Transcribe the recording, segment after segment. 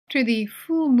To the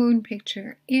full moon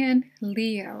picture in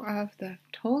Leo of the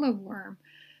Tola worm,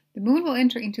 the moon will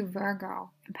enter into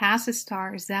Virgo and pass the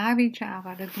star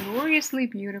Zavichava, the gloriously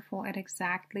beautiful, at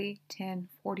exactly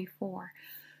 10:44.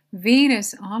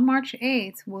 Venus on March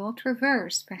 8th will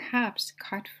traverse, perhaps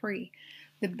cut free,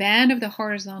 the band of the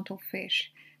horizontal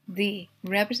fish, the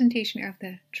representation of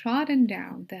the trodden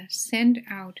down, the sent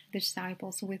out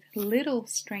disciples with little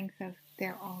strength of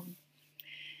their own.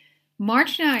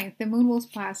 March 9th, the moon will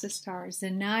pass the star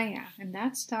Zenaya, and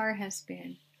that star has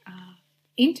been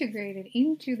integrated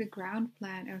into the ground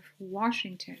plan of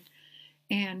Washington.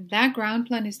 And that ground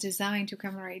plan is designed to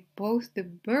commemorate both the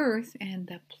birth and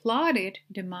the plotted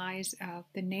demise of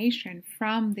the nation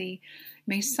from the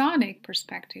Masonic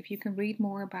perspective. You can read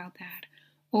more about that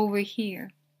over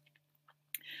here.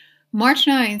 March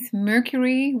 9th,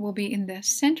 Mercury will be in the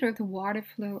center of the water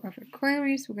flow of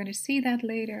Aquarius. We're going to see that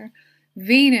later.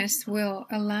 Venus will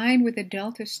align with the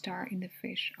Delta star in the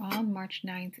fish on March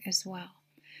 9th as well.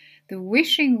 The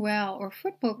wishing well or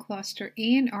football cluster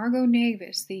in Argo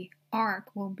Navis, the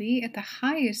arc, will be at the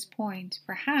highest point,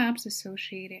 perhaps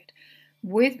associated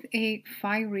with a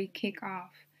fiery kickoff.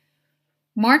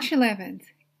 March 11th,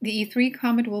 the E3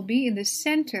 comet will be in the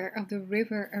center of the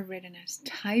river Eridanus,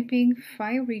 typing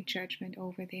fiery judgment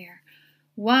over there,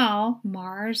 while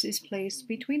Mars is placed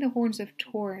between the horns of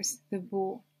Taurus, the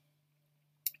bull.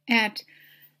 At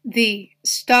the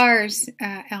stars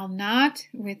Elnat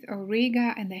with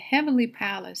Auriga and the Heavenly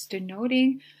Palace,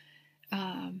 denoting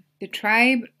the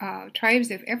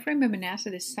tribes of Ephraim and Manasseh,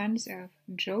 the sons of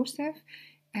Joseph,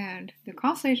 and the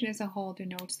constellation as a whole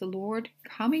denotes the Lord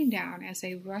coming down as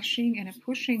a rushing and a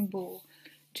pushing bull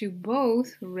to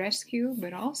both rescue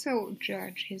but also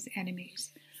judge his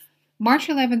enemies. March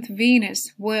 11th,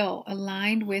 Venus will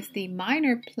align with the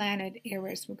minor planet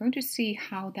Eris. We're going to see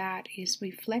how that is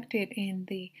reflected in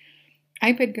the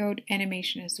iPad Goat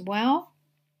animation as well.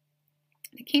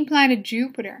 The king planet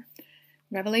Jupiter,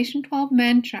 Revelation 12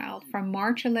 man-child, from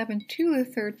March 11th to the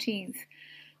 13th,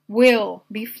 will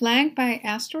be flanked by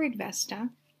asteroid Vesta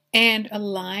and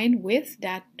align with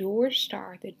that door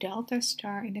star, the Delta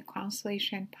star in the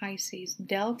constellation Pisces,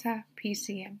 Delta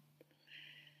PCM.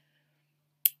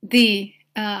 The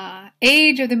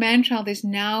age of the man-child is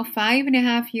now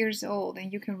 5.5 years old,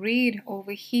 and you can read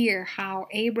over here how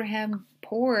Abraham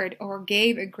poured or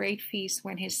gave a great feast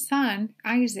when his son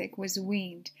Isaac was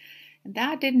weaned. And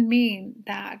that didn't mean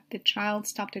that the child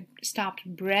stopped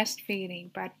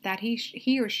breastfeeding, but that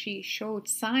he or she showed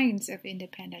signs of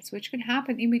independence, which could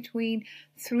happen in between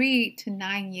 3 to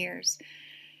 9 years.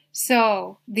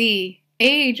 So the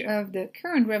age of the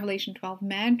current Revelation 12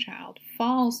 man-child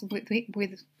falls with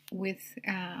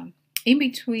in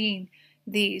between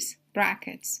these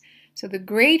brackets. So the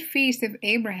great feast of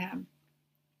Abraham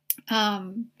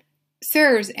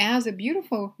serves as a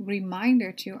beautiful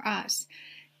reminder to us.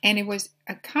 And it was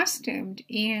accustomed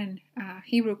in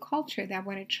Hebrew culture that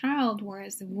when a child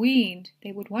was weaned,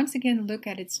 they would once again look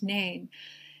at its name.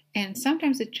 And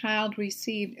sometimes the child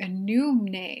received a new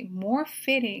name, more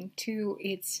fitting to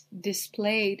its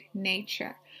displayed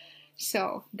nature.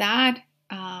 So that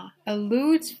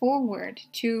alludes forward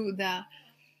to the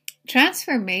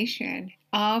transformation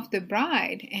of the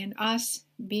bride and us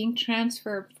being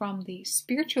transferred from the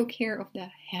spiritual care of the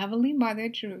Heavenly Mother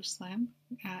Jerusalem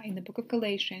in the book of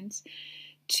Galatians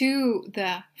to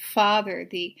the Father,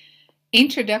 the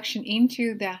introduction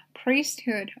into the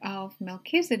priesthood of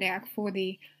Melchizedek for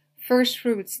the first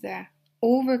fruits, the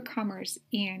overcomers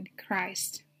in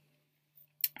Christ.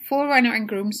 Forerunner and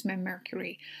groomsman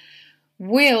Mercury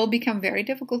will become very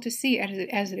difficult to see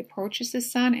as it approaches the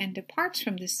sun and departs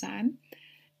from the sun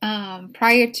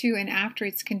prior to and after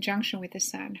its conjunction with the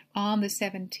sun on the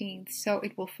 17th. So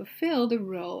it will fulfill the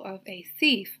role of a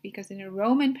thief, because in a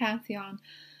Roman pantheon,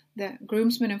 the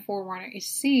groomsman and forerunner is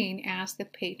seen as the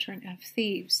patron of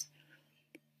thieves.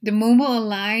 The moon will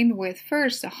align with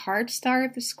first the heart star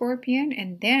of the scorpion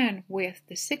and then with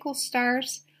the sickle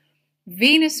stars.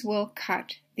 Venus will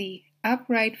cut the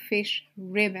upright fish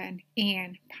ribbon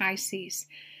in Pisces.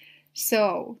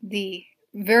 So the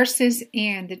verses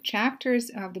in the chapters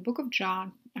of the book of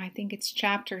John, I think it's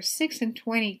chapter 6 and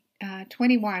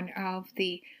 21 of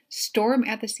the storm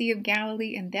at the Sea of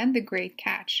Galilee and then the great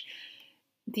catch,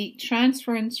 the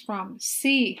transference from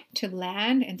sea to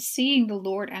land and seeing the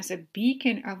Lord as a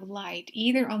beacon of light,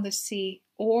 either on the sea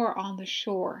or on the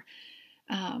shore.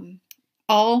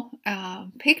 All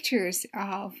pictures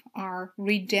of our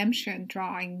redemption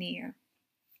drawing near.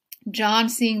 John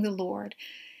seeing the Lord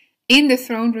in the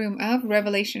throne room of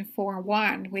Revelation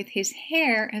 4:1 with his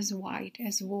hair as white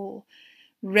as wool,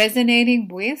 resonating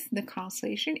with the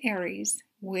constellation Aries,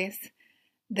 with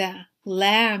the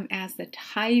lamb as the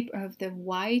type of the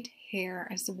white hair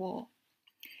as wool.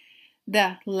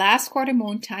 The last quarter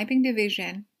moon typing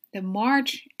division, the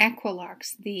March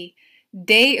equinox, the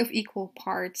day of equal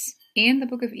parts in the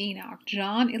book of Enoch,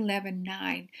 John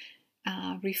 11:9,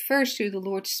 refers to the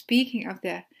Lord speaking of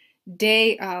the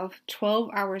day of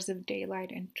 12 hours of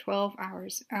daylight and 12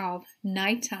 hours of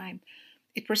nighttime.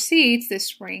 It precedes the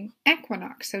spring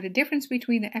equinox. So the difference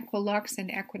between the equinox and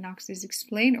the equinox is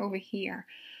explained over here.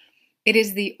 It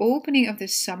is the opening of the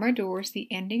summer doors, the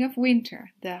ending of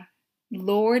winter, the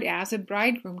Lord as a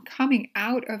bridegroom coming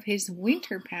out of his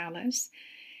winter palace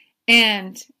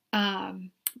and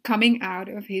coming out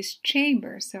of his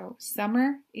chamber. So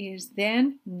summer is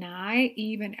then nigh,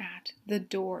 even at the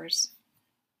doors.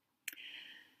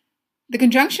 The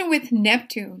conjunction with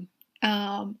Neptune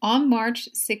on March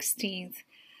 16th,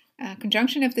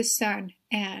 conjunction of the Sun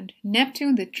and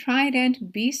Neptune, the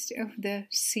trident beast of the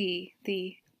sea,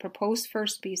 the proposed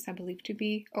first beast, I believe to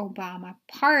be Obama,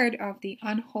 part of the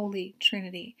unholy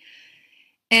trinity.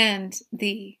 And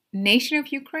the nation of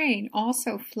Ukraine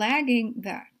also flagging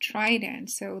the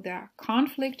trident. So the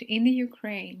conflict in the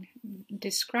Ukraine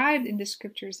described in the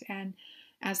scriptures and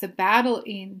as the battle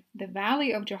in the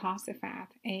valley of Jehoshaphat,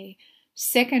 a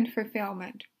second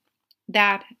fulfillment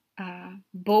that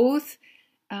both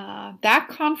that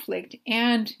conflict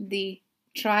and the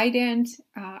trident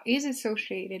is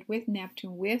associated with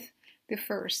Neptune, with the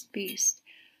first beast.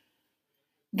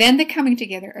 Then the coming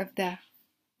together of the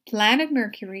planet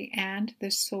Mercury and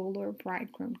the solar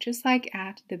bridegroom, just like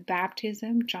at the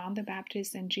baptism, John the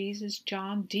Baptist and Jesus,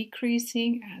 John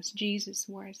decreasing as Jesus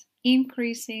was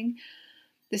increasing.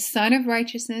 The Son of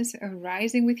Righteousness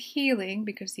arising with healing,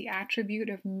 because the attribute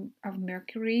of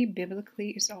Mercury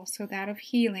biblically is also that of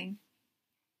healing.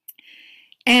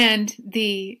 And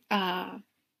the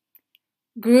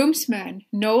groomsman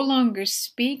no longer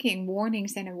speaking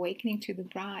warnings and awakening to the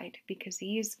bride, because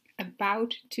he is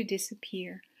about to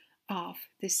disappear off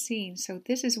the scene. So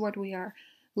this is what we are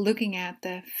looking at,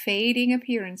 the fading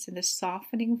appearance and the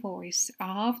softening voice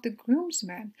of the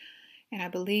groomsman. And I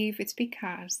believe it's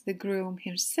because the groom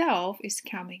himself is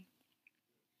coming.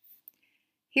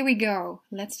 Here we go.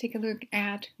 Let's take a look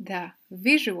at the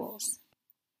visuals.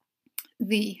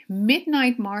 The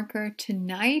midnight marker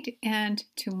tonight and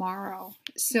tomorrow.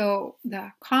 So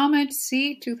the comet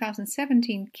C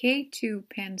 2017 K2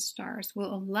 Pan-STARRS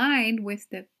will align with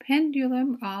the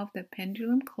pendulum of the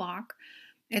pendulum clock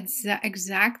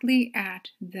exactly at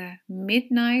the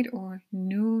midnight or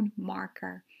noon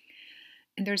marker.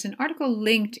 And there's an article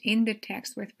linked in the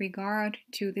text with regard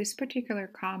to this particular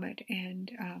comet, and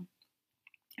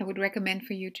I would recommend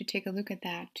for you to take a look at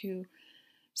that to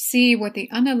see what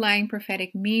the underlying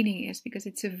prophetic meaning is, because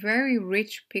it's a very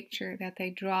rich picture that they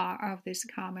draw of this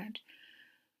comet.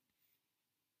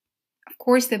 Of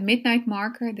course, the midnight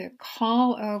marker, the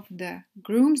call of the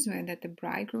groomsman that the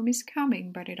bridegroom is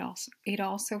coming, but it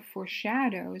also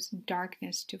foreshadows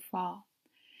darkness to fall.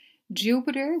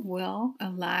 Jupiter will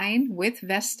align with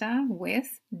Vesta,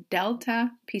 with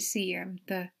Delta Piscium,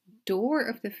 the door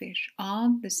of the fish,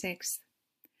 on the 6th.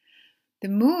 The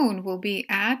moon will be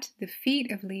at the feet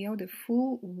of Leo, the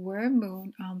full worm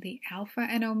moon, on the Alpha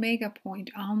and Omega point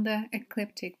on the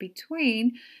ecliptic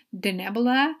between the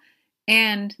nebula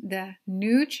and the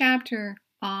new chapter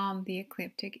on the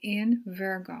ecliptic in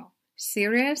Virgo.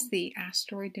 Sirius, the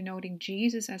asteroid denoting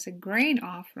Jesus as a grain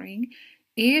offering,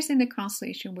 is in the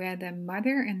constellation where the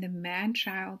mother and the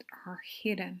man-child are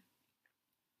hidden.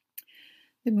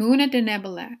 The moon at the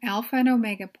nebula, Alpha and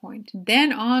Omega point,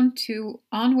 then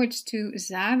onwards to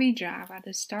Zavijava,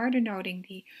 the star denoting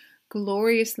the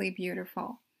gloriously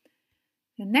beautiful.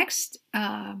 The next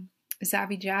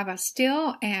Zavijava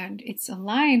still, and it's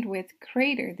aligned with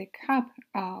Crater, the cup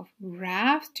of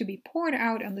wrath to be poured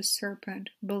out on the serpent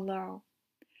below.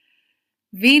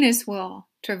 Venus will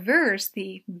traverse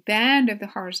the band of the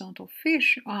horizontal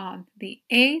fish on the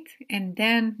 8th and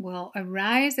then will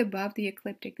arise above the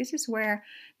ecliptic. This is where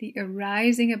the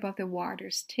arising above the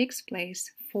waters takes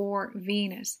place for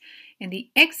Venus. And the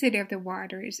exit of the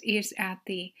waters is at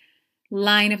the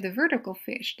line of the vertical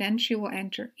fish. Then she will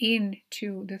enter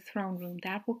into the throne room.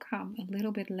 That will come a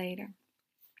little bit later.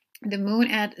 The moon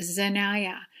at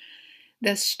Zenaya,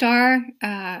 the star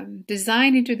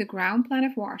designed into the ground plan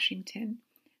of Washington,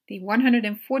 the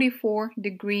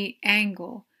 144-degree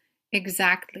angle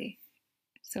exactly.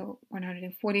 So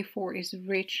 144 is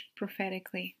rich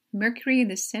prophetically. Mercury in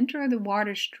the center of the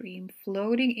water stream,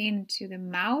 floating into the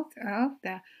mouth of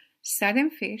the southern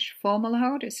fish,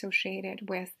 Fomalhaut, associated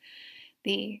with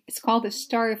it's called the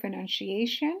Star of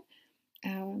Annunciation,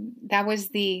 that was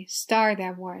the star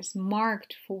that was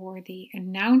marked for the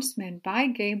announcement by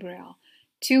Gabriel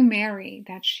to Mary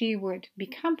that she would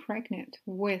become pregnant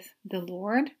with the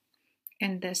Lord.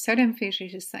 And the southern fish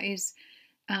is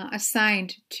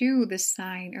assigned to the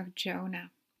sign of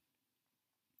Jonah.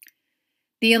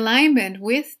 The alignment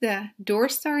with the door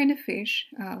star in the fish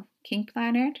of King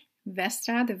Planet,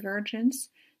 Vesta, the Virgins.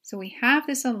 So we have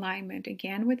this alignment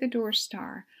again with the door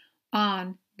star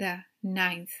on the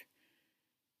 9th.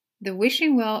 The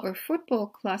wishing well or football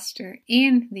cluster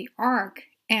in the arc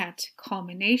at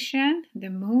culmination.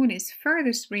 The moon is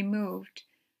furthest removed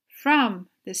from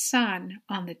the sun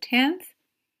on the 10th.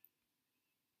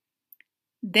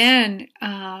 Then,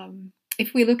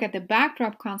 if we look at the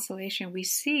backdrop constellation, we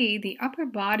see the upper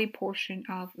body portion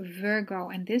of Virgo,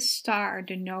 and this star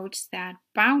denotes that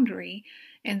boundary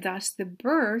and thus the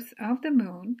birth of the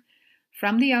moon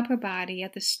from the upper body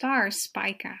at the star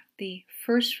Spica, the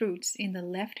first fruits in the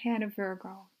left hand of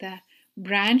Virgo, the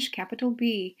branch, capital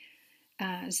B,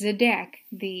 Zedek,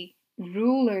 the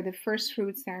ruler, the first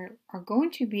fruits that are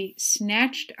going to be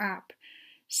snatched up.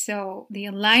 So the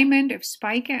alignment of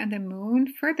Spica and the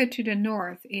moon further to the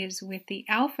north is with the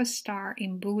alpha star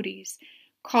in Bootes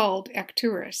called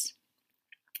Arcturus.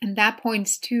 And that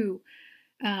points to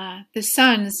the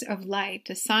sons of light,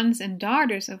 the sons and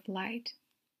daughters of light.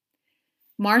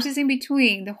 Mars is in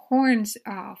between the horns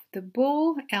of the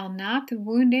bull, Elnat the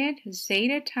wounded,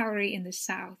 Zeta Tauri in the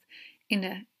south, in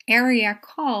the area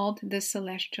called the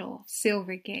celestial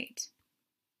silver gate.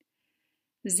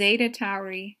 Zeta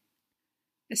Tauri,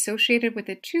 associated with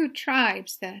the two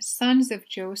tribes, the sons of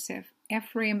Joseph,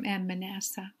 Ephraim and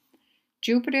Manasseh,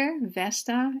 Jupiter,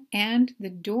 Vesta, and the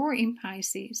door in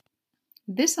Pisces.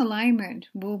 This alignment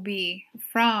will be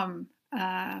from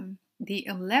the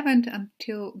 11th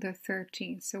until the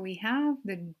 13th. So we have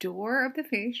the door of the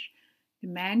fish, the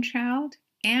man-child,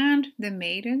 and the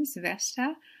maidens,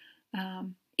 Vesta,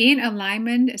 in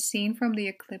alignment as seen from the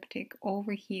ecliptic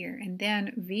over here. And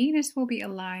then Venus will be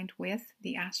aligned with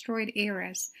the asteroid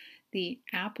Eris, the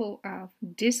apple of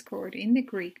discord in the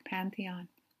Greek pantheon.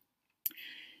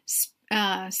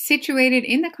 Situated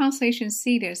in the constellation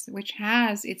Cetus, which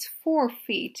has its 4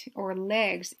 feet or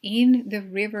legs in the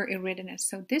river Eridanus.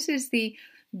 So this is the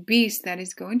beast that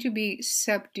is going to be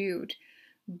subdued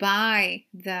by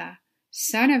the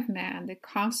Son of Man, the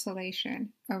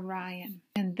constellation Orion.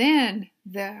 And then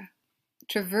the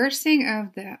traversing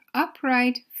of the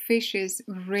upright fish's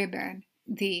ribbon,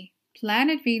 the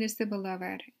planet Venus the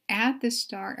Beloved at the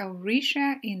star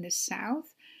Auretia in the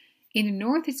south. In the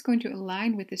north, it's going to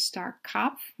align with the star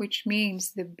Kaph, which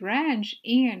means the branch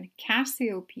in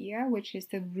Cassiopeia, which is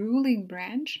the ruling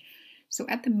branch. So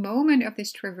at the moment of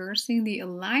this traversing, the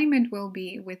alignment will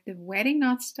be with the wedding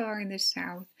knot star in the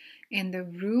south and the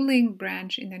ruling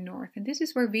branch in the north. And this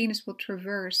is where Venus will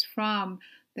traverse from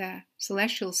the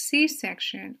celestial sea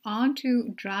section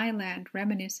onto dry land,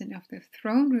 reminiscent of the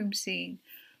throne room scene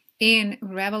in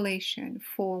Revelation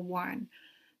 4:1.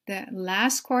 The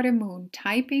last quarter moon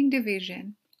typing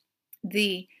division,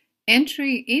 the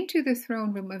entry into the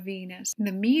throne room of Venus,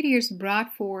 the meteors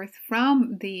brought forth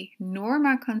from the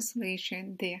Norma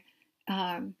constellation, the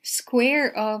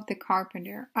square of the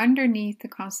carpenter underneath the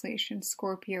constellation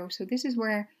Scorpio. So this is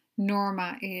where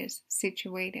Norma is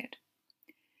situated.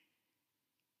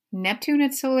 Neptune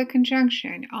at solar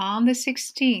conjunction on the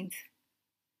 16th,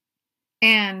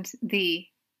 and the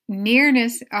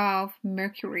nearness of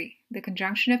Mercury, the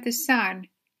conjunction of the Sun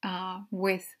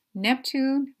with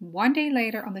Neptune. 1 day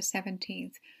later on the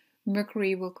 17th,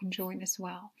 Mercury will conjoin as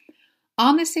well.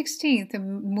 On the 16th, the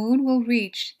moon will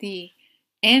reach the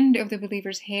end of the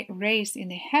believer's race in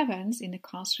the heavens in the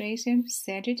constellation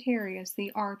Sagittarius,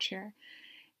 the Archer.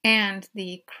 And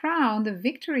the crown, the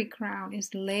victory crown,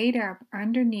 is laid up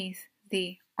underneath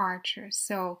the Archer.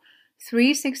 So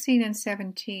 3, 16, and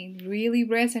 17 really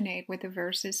resonate with the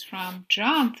verses from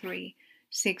John 3,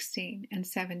 16, and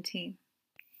 17.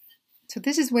 So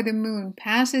this is where the moon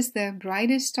passes the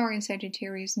brightest star in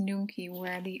Sagittarius, Nunki,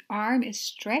 where the arm is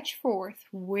stretched forth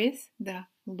with the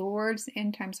Lord's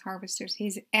end times harvesters,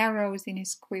 his arrows in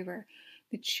his quiver,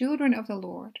 the children of the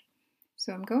Lord.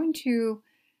 So I'm going to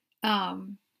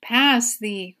pass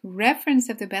the reference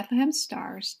of the Bethlehem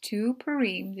stars to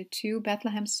Purim, the 2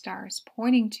 Bethlehem stars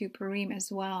pointing to Purim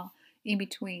as well in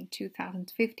between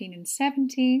 2015 and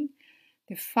 17,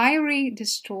 the fiery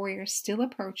destroyer still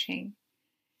approaching,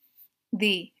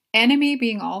 the enemy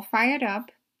being all fired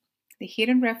up, the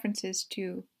hidden references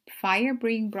to fire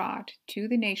being brought to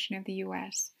the nation of the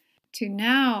U.S. To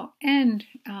now end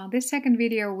this second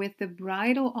video with the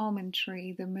bridal almond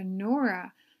tree, the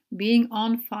menorah being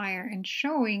on fire and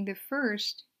showing the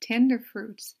first tender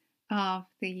fruits of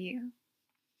the year.